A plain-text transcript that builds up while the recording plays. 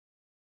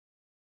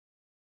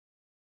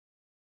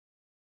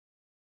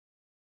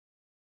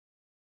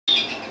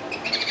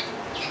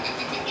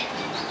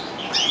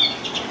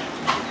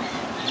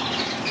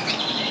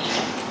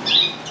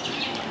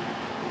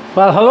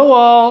Well, hello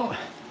all.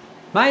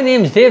 My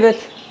name's David,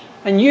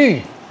 and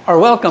you are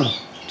welcome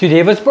to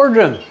David's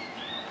Birdroom.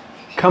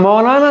 Come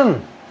on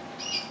in.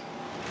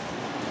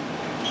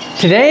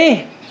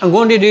 Today, I'm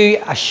going to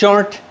do a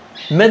short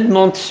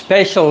mid-month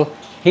special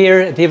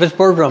here at David's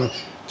Birdroom,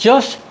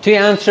 just to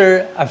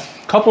answer a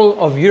couple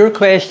of your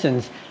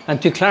questions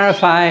and to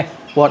clarify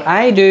what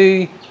I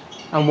do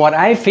and what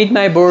I feed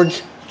my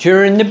birds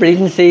during the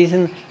breeding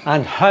season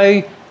and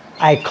how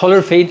I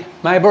colour feed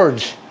my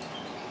birds.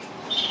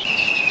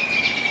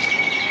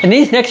 In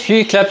these next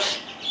few clips,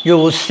 you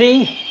will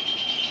see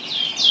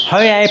how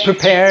I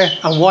prepare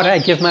and what I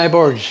give my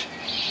birds.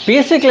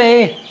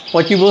 Basically,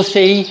 what you will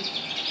see,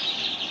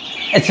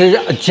 it's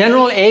a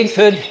general egg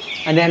food,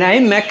 and then I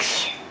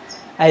mix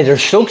either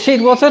soak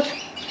seed with it,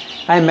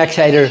 I mix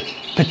either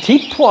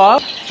petit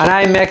pois, and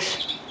I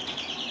mix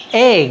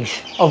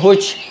eggs, of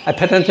which I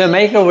put into a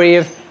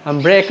microwave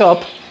and break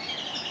up.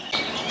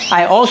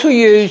 I also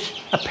use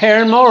a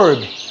pearl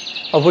morb,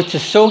 of which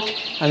is soaked,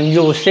 and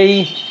you will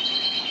see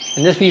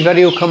in this wee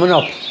video coming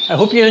up. I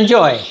hope you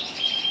enjoy.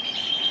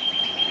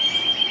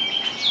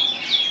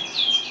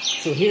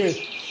 So here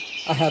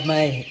I have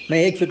my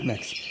egg food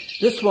mix.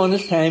 This one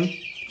this time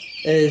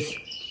is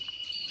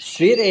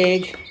straight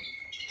egg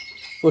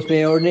with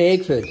my ordinary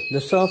egg food,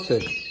 the soft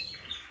food.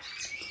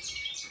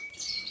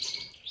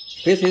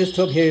 Basically this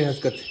tub here has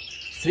got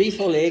 3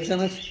 full eggs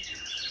in it,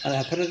 and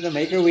I put it in the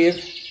microwave,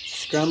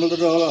 scrambled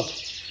it all up.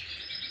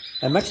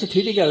 I mix the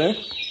two together,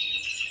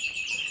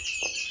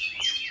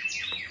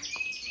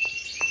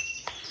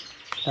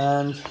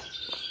 and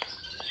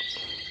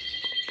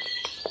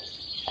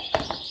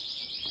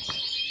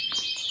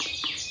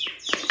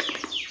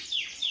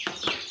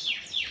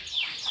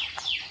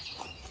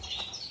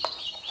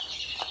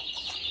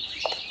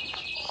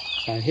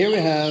here we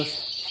have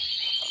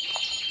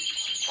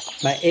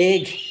my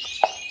egg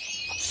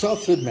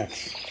soft food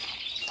mix.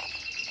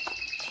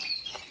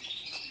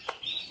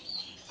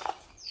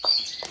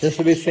 This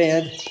will be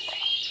fed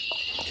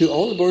to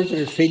all the birds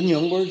that are feeding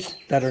young birds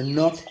that are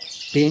not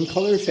being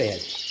colour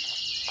fed.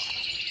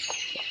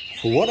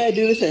 So what I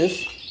do with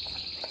this,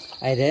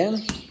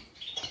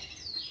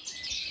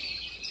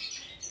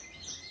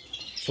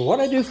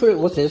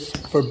 with this,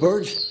 for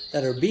birds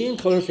that are being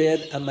colour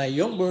fed and my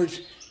young birds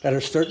that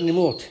are starting to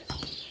molt,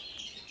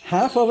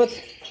 half of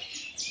it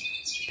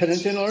put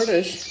into another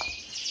dish,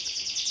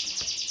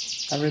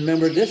 and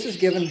remember this is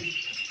given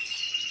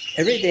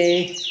every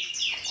day,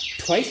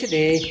 twice a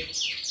day,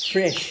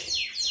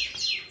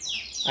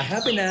 fresh. I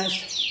have been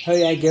asked how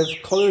I give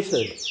colour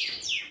food.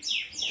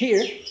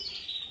 Here,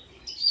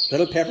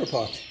 little pepper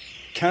pot,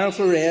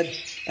 Carolful Red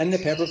in the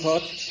pepper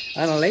pot,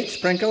 and a light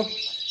sprinkle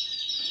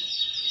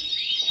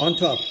on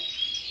top,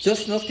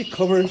 just enough to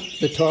cover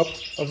the top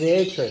of the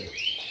egg food.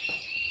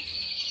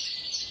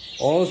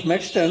 All is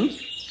mixed in,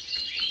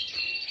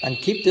 and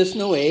keep this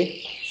in a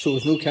way so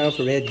there's no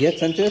Carolful Red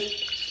gets into it.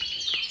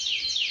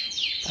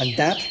 And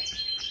that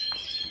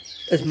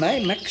is my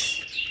mix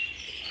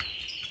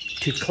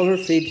to colour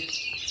feed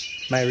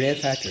my red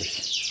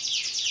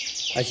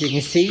factors. As you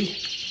can see,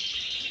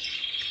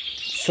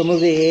 some of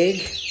the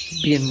egg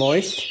being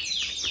moist,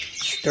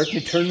 starting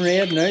to turn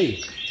red now.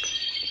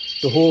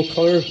 The whole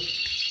colour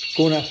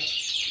going a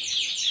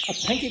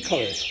pinky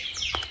colour.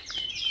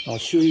 I'll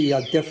show you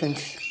a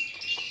difference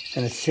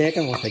in a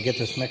second once I get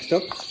this mixed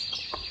up.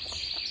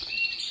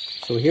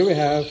 So here we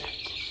have,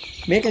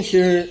 making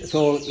sure it's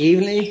all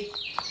evenly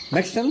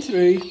mixed in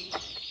through,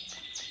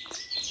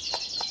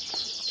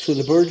 so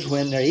the birds,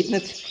 when they're eating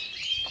it,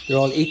 they're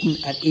all eating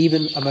an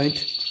even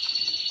amount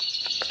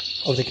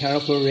of the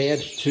Carolful Red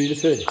through the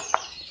food.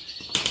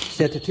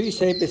 Set the two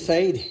side by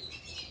side.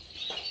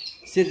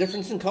 See the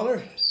difference in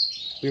colour?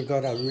 We've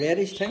got a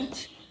reddish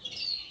tint,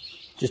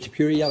 just a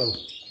pure yellow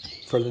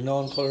for the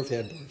non-colour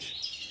fed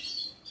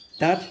birds.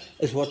 That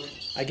is what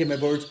I give my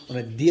birds on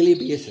a daily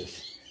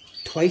basis.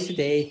 Twice a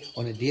day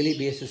on a daily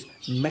basis,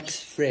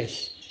 mixed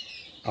fresh.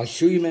 I'll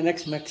show you my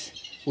next mix,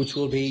 which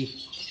will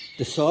be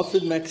the soft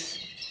food mix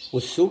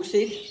with soak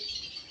seed.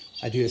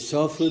 I do a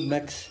soft food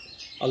mix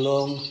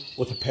along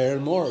with a pearl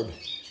morb.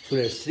 So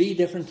there's 3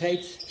 different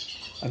types.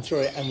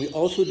 And we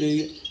also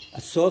do a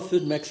soft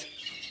food mix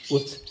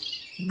with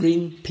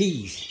green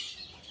peas.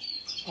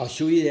 I'll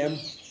show you them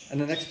in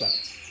the next bit.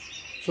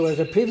 So as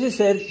I previously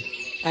said,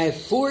 I have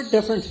 4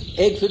 different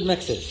egg food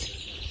mixes.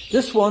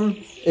 This one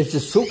is the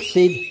soak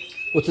seed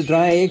with the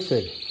dry egg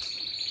food.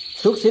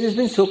 Soak seed has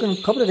been soaking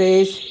a couple of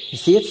days. You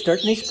see it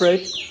starting to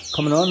sprout,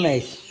 coming on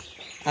nice.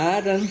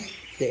 Add in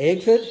the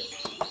egg food,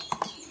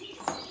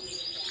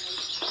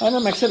 and I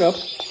mix it up.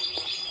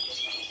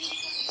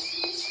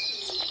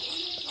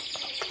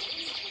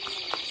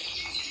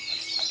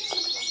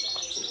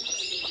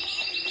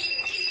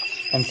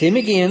 And same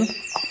again,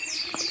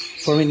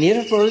 for my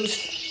native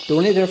birds, the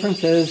only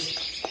difference is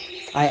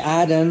I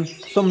add in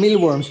some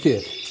mealworms to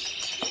it.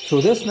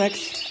 So this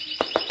mix,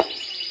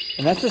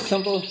 and that's just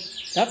simple,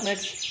 that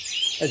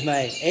mix is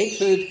my egg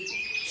food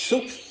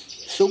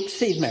soaked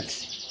seed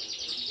mix.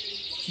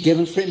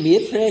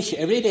 Made fresh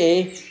every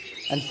day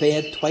and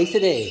fed twice a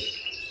day.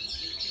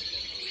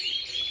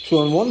 So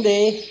on one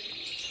day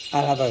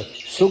I'll have a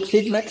soak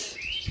seed mix,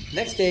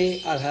 next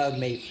day I'll have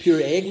my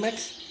pure egg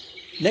mix,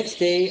 next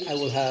day I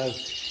will have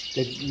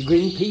the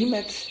green pea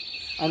mix,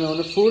 and on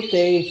the fourth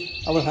day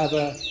I will have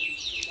a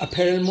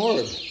pearl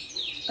morb,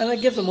 and I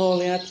give them all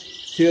that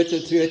throughout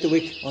the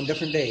week on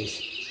different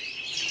days.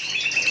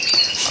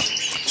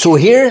 So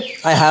here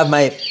I have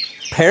my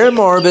pearl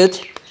morbid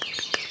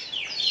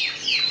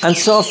and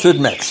soft food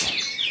mix.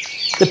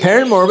 The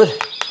pearl morbid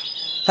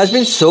has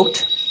been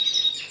soaked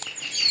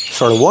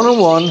sort of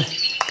 1-on-1.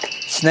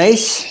 It's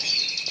nice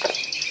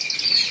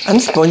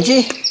and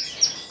spongy.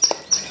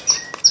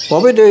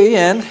 What we do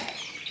then,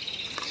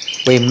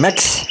 we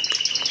mix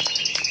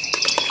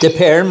the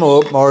pearl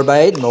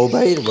morbid,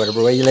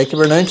 whatever way you like to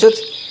pronounce it,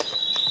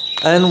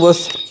 and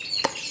with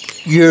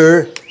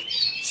your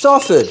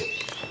soft food.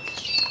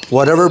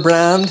 Whatever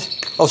brand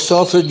of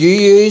soft food you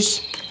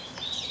use,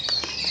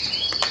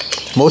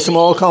 most of them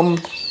all come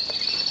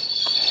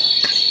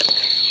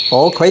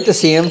all quite the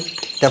same,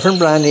 different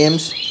brand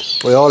names.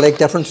 We all like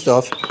different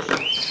stuff.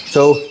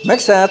 So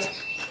mix that,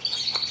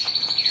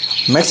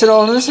 mix it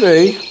all in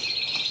through,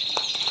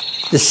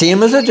 the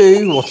same as I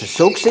do with the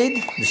soak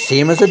seed, the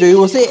same as I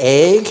do with the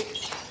egg.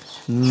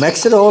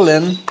 Mix it all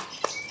in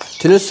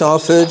to the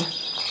soft food.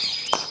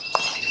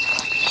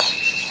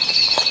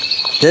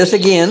 This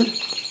again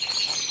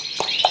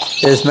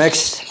is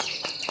mixed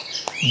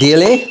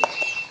daily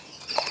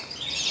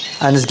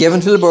and is given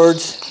to the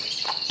birds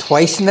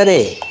twice in a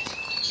day.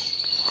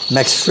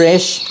 Mixed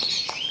fresh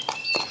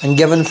and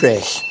given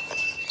fresh.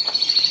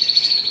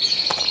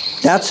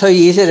 That's how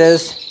easy it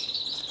is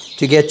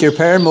to get your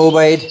pearl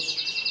morbid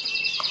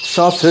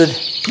soft food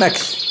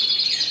mix.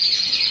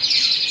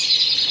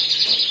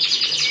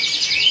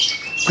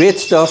 Great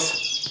stuff.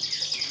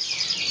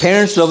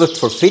 Parents love it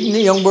for feeding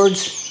the young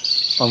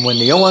birds, and when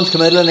the young ones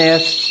come out of the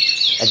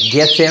nest, it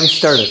gets them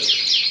started.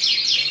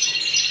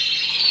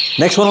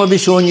 Next one I'll be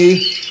showing you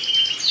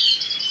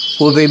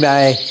will be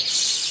my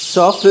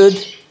soft food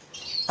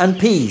and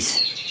peas.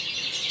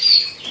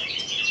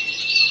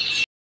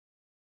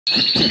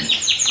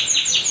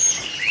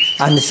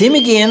 And the same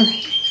again,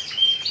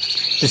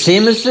 the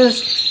same as the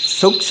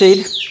soak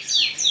seed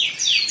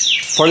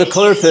for the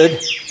colour food,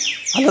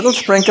 a little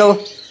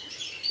sprinkle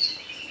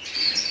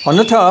on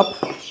the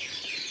top,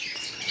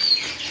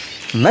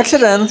 mix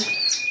it in,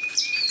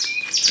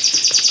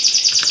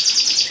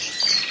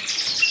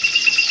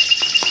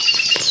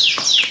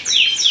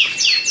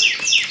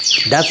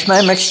 that's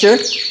my mixture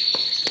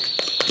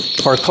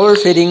for colour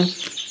feeding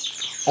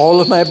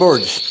all of my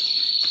birds.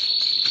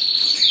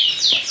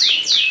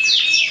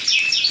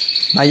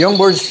 My young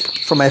birds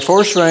from my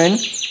first round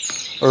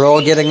are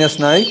all getting this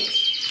now.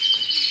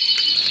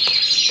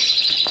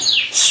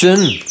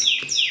 Soon,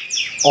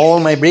 all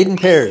my breeding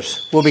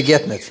pairs will be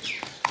getting it.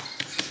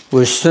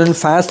 We're soon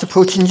fast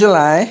approaching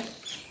July.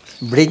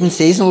 Breeding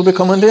season will be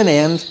coming to an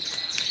end,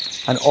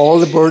 and all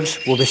the birds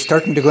will be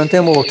starting to go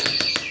into moult.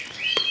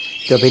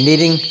 They'll be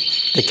needing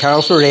the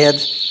Carolful Red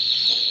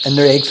in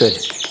their egg food.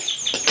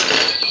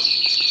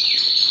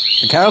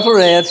 The Carolful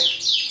Red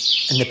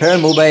and the pearl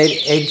morbid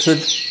egg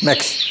food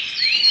mix,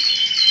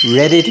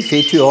 ready to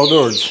feed to all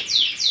birds.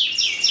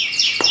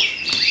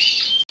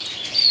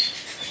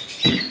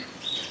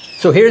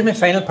 So here's my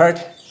final part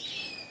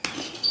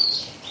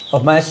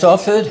of my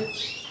soft food.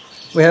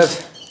 We have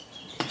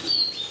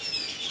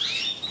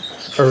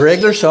a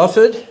regular soft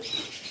food,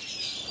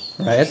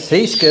 right,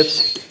 3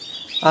 scoops,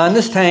 and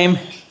this time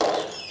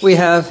we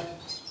have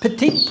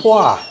petit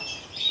pois,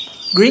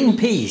 green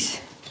peas.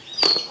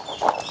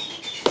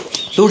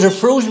 Those are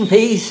frozen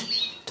peas,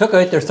 took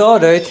out, they're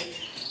thawed out,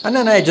 and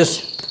then I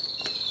just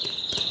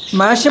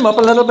mash them up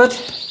a little bit,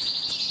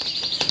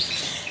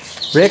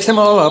 breaks them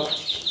all up,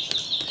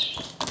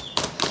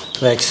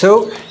 like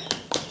so.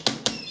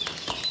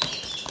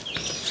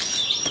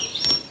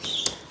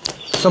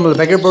 Some of the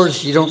bigger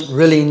birds you don't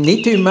really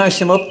need to mash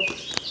them up,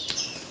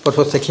 but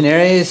with the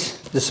canaries,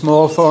 the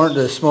small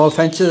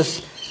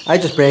finches, I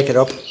just break it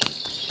up.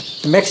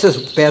 The mix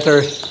is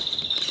better,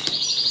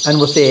 and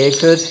with the egg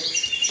food,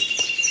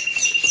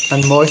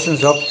 and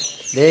moistens up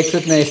the egg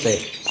food nicely.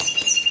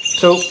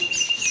 So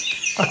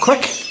a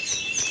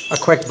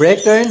quick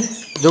breakdown,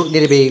 don't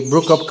need to be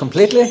broke up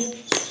completely,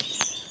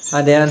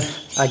 and then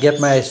I get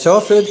my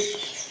soft food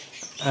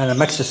and I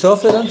mix the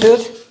soft food into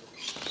it,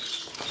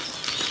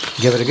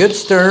 give it a good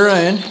stir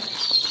around,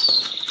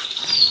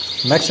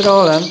 mix it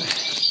all in,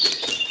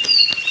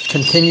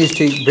 continues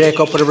to break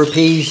up whatever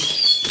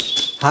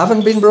peas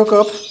haven't been broke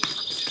up,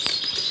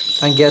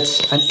 and gets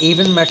an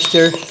even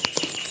mixture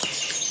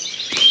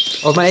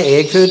of my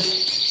egg food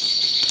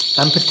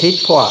and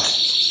petit pois.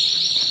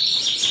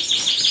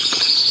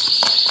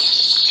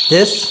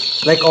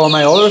 This, like all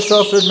my other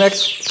soft food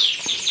mix,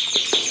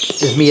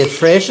 is made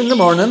fresh in the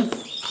morning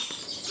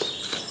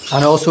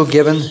and also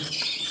given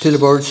to the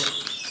birds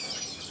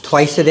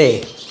twice a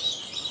day.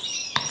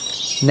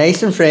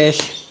 Nice and fresh,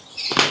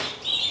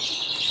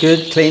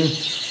 good, clean,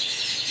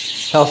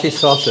 healthy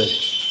soft food.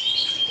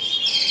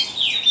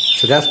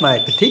 So that's my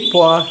petit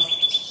pois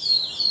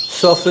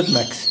soft food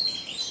mix.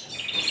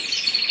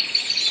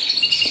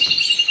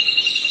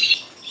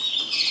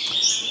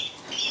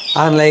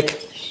 And like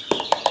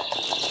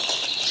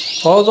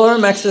all the other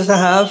mixes I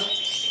have,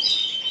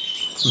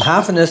 I'm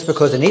halving this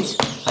because I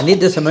need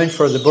this amount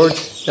for the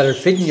birds that are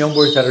feeding young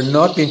birds that are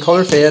not being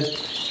colour fed.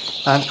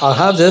 And I'll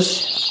have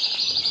this.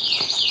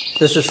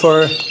 This is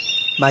for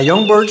my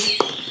young birds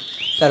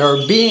that are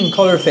being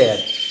colour fed.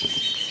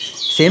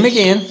 Same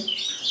again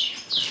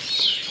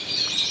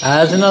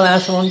as in the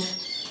last ones.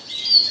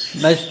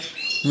 My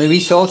wee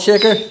salt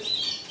shaker,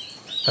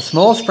 a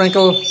small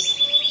sprinkle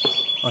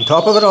on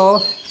top of it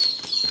all,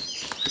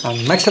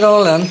 and mix it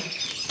all in.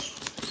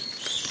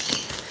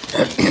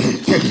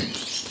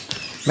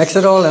 Mix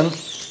it all in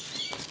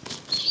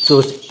so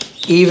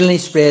it's evenly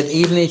spread,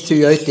 evenly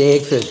throughout the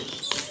egg food.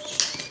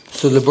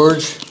 So the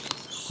birds,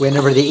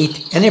 whenever they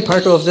eat any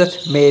part of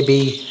it,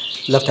 maybe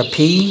left a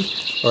pea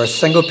or a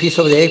single piece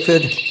of the egg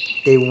food,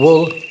 they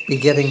will be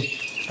getting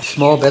a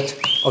small bit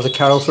of the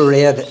Carolfour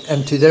Red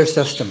into their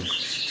system.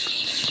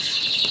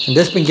 And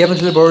this being given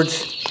to the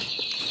birds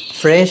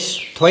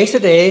fresh twice a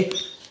day,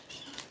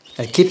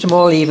 it keeps them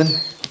all even,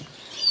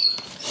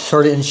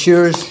 sort of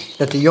ensures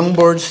that the young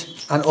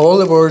birds and all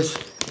the birds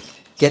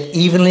get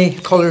evenly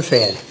colour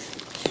fed.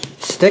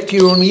 Stick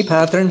your own wee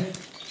pattern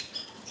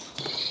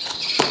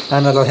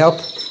and it'll help.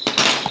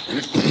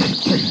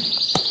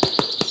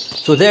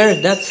 So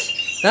there,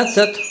 that's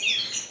it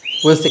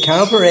with the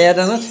Carolfour Red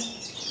in it,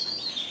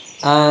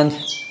 and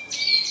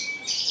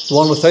the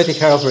one without the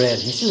Carolfour Red.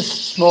 You see the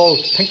small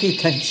pinky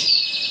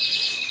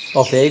tinge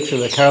of the egg for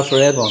the Carolfour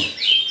Red one.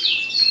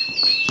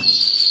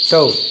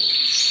 So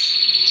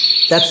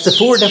that's the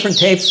 4 different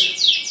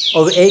types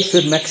of egg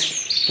food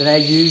mix that I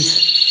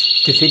use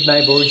to feed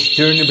my birds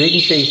during the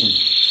breeding season.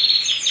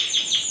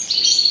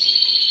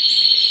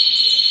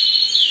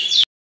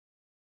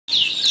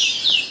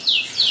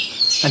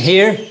 And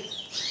here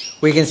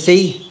we can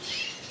see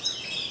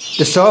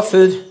the soft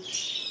food,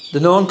 the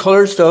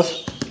non-coloured stuff,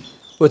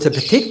 with the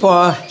petit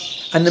pois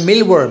and the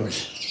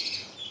mealworms.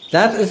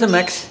 That is the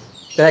mix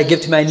that I give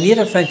to my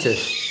native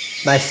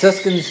finches, my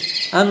siskins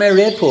and my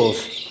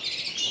redpolls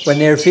when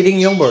they're feeding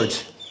young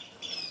birds.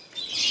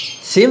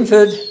 Same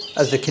food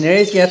as the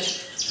canaries get.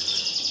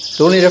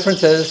 The only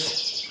difference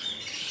is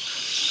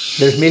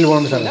there's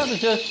mealworms in it. That was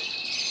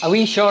just a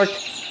wee short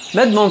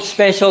mid-month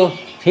special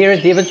here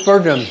at David's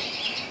Bird Room.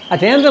 At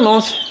the end of the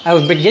month, I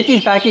will get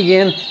these back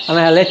again and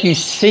I'll let you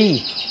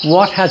see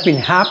what has been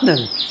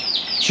happening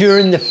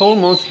during the full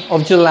month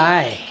of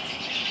July.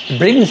 The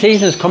breeding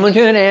season is coming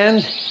to an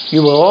end,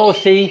 you will all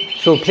see,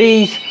 so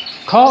please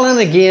call in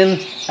again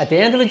at the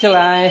end of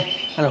July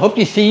and I hope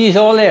to see you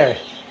all there.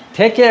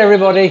 Take care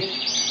everybody,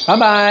 bye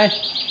bye.